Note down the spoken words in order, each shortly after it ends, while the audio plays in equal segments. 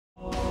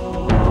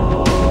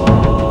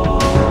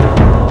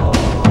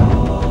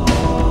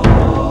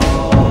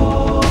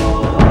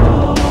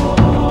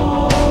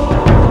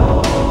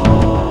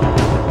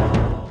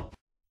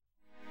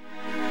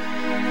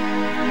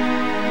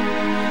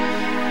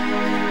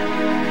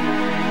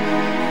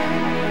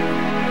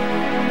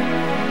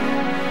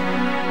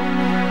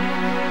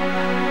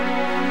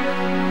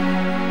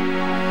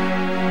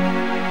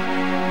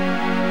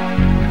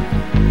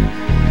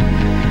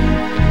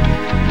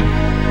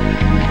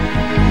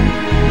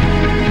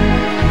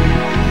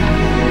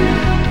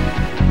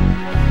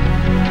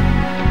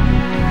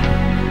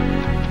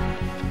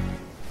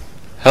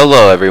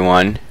Hello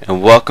everyone,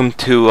 and welcome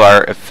to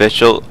our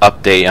official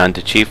update on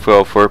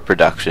DaChief404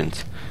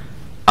 Productions.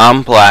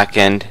 I'm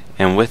BLACKNED,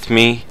 and with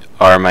me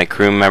are my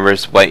crew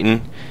members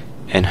Whiten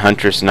and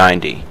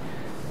Huntress90.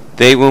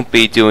 They won't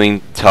be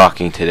doing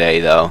talking today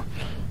though.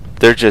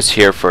 They're just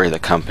here for the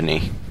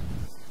company.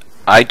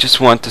 I just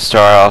want to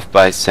start off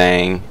by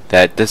saying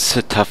that this is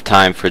a tough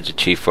time for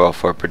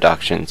DaChief404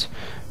 Productions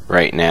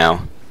right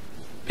now,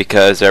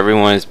 because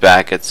everyone is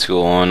back at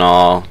school and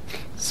all.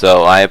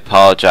 So I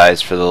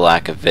apologize for the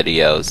lack of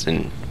videos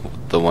and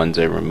the ones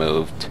I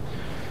removed.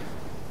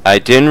 I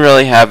didn't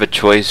really have a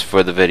choice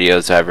for the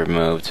videos I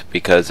removed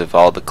because of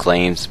all the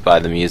claims by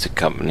the music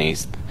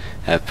companies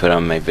have put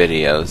on my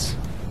videos.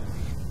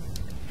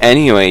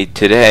 Anyway,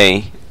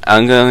 today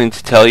I'm going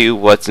to tell you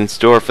what's in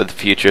store for the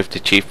future of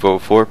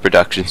DaChief404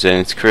 Productions and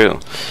its crew.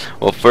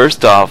 Well,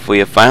 first off, we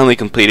have finally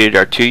completed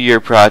our 2-year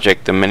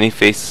project, The Many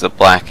Faces of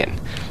Blackened.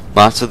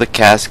 Lots of the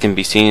cast can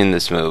be seen in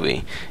this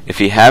movie. If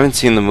you haven't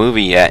seen the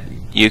movie yet,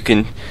 you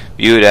can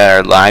view it at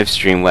our live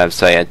stream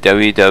website at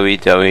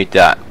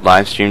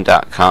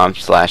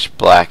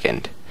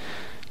www.livestream.com/blackened.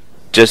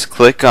 Just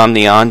click on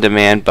the On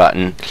Demand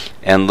button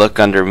and look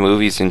under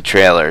Movies and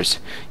Trailers.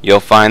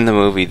 You'll find the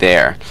movie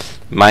there.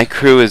 My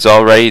crew is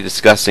already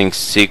discussing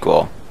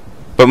sequel,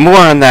 but more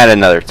on that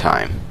another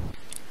time.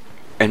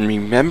 And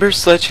remember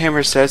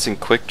Sledgehammer Says in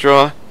Quick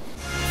Draw?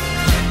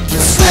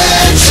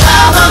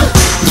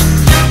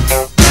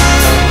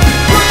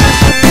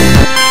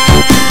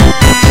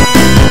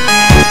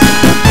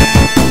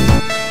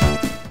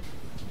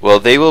 Well,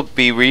 they will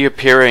be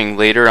reappearing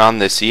later on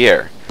this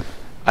year.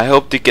 I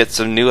hope to get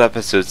some new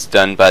episodes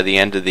done by the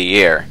end of the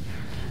year.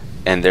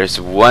 And there's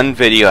one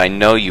video I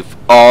know you've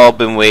all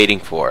been waiting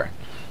for.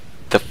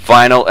 The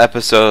final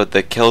episode of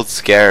the Killed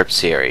Scarab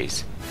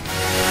series.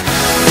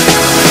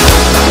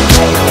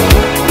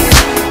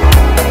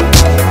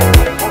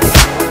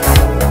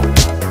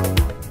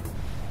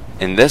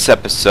 In this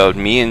episode,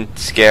 me and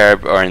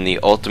Scarab are in the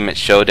ultimate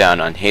showdown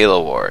on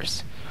Halo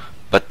Wars.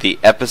 But the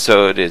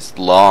episode is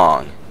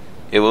long.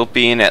 It will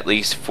be in at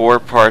least 4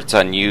 parts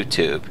on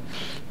YouTube,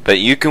 but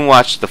you can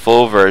watch the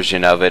full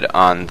version of it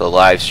on the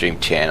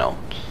livestream channel.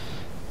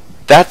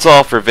 That's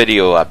all for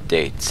video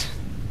updates.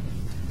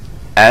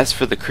 As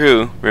for the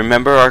crew,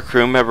 remember our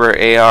crew member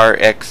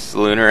ARX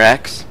Lunar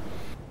X?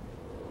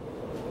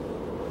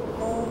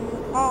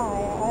 Hi,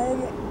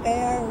 I'm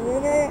AR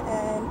Lunar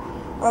and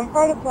I'm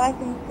part of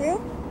Blackened's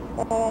crew.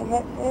 I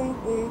met him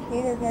through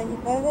Heaters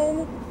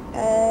 97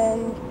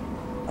 and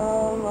I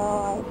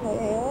play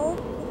Halo.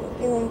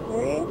 2 and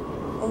 3,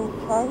 and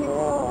Car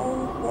Hero, and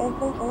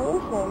Ransom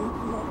Solution.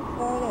 That's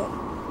about it.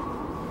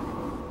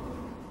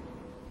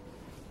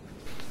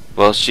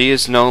 Well, she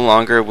is no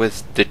longer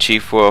with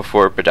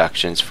DaChief404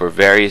 Productions for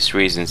various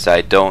reasons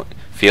I don't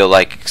feel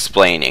like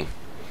explaining.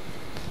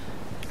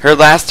 Her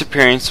last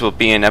appearance will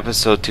be in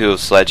episode 2 of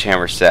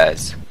Sledgehammer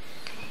Says.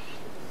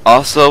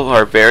 Also,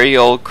 our very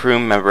old crew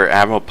member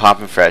Admiral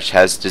Poppinfresh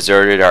has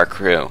deserted our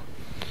crew,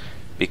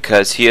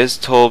 because he has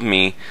told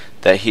me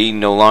that he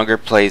no longer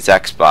plays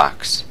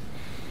Xbox.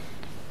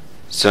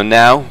 So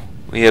now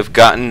we have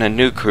gotten a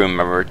new crew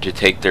member to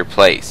take their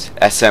place,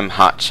 SM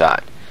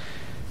Hotshot,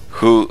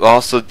 who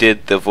also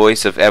did the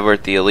voice of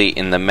Edward the Elite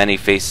in The Many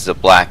Faces of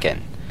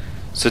Blackened.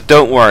 So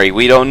don't worry,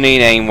 we don't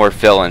need any more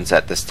fill-ins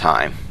at this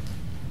time.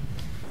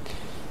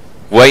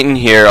 Whiten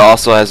here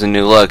also has a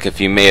new look, if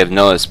you may have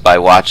noticed by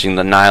watching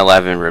the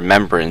 9/11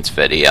 Remembrance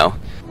video.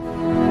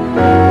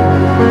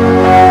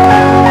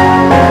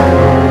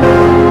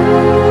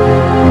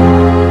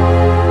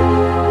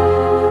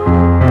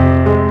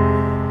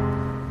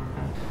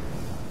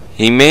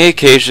 He may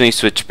occasionally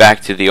switch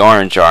back to the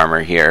orange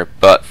armor here,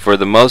 but for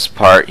the most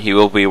part he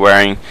will be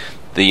wearing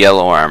the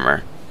yellow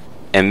armor.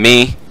 And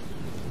me,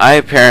 I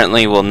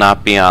apparently will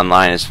not be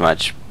online as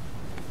much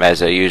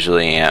as I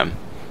usually am,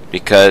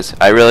 because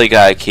I really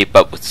gotta keep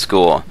up with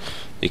school,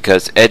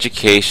 because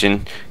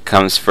education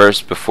comes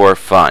first before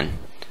fun.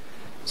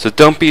 So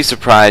don't be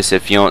surprised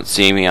if you don't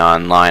see me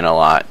online a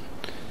lot.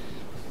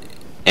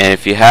 And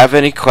if you have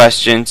any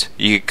questions,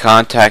 you can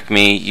contact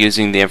me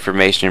using the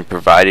information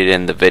provided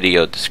in the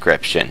video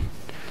description.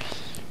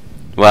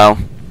 Well,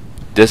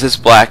 this is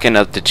BLACKNED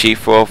of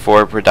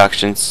DaChief404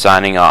 Productions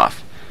signing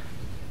off.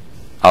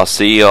 I'll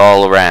see you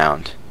all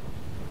around.